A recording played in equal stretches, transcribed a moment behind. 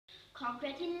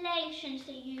Congratulations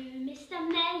to you, Mr.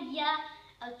 Mayor.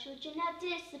 Our children have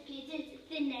disappeared into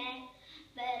thin air.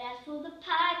 But as for the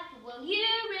piper, well, you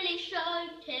really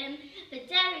showed him for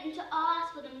daring to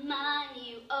ask for the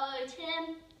money you owed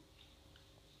him.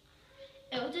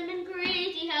 Alderman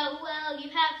Greedy, how well you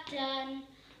have done,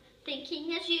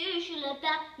 thinking as usual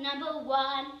about number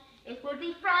one. It would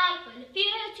be frightful if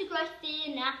you to grow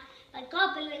thinner by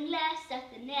gobbling less at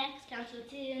the next council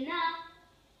dinner.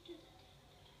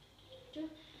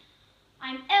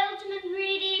 I'm Alderman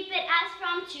Greedy, but as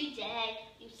from today,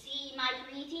 you see my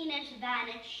greediness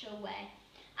vanish away.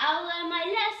 I'll learn my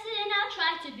lesson, I'll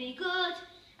try to be good,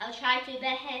 I'll try to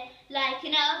behave like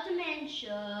an alderman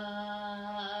should.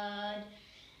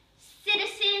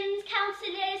 Citizens,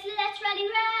 councillors, let's rally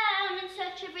round and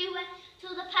search everywhere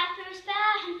till the piper is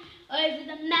found. Over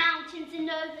the mountains and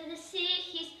over the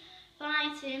seas,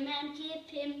 find him and give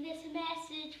him this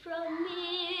message from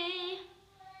me.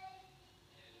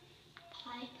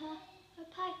 Piper, oh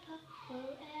piper,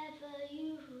 wherever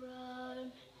you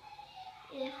roam,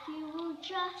 if you will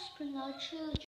just bring our children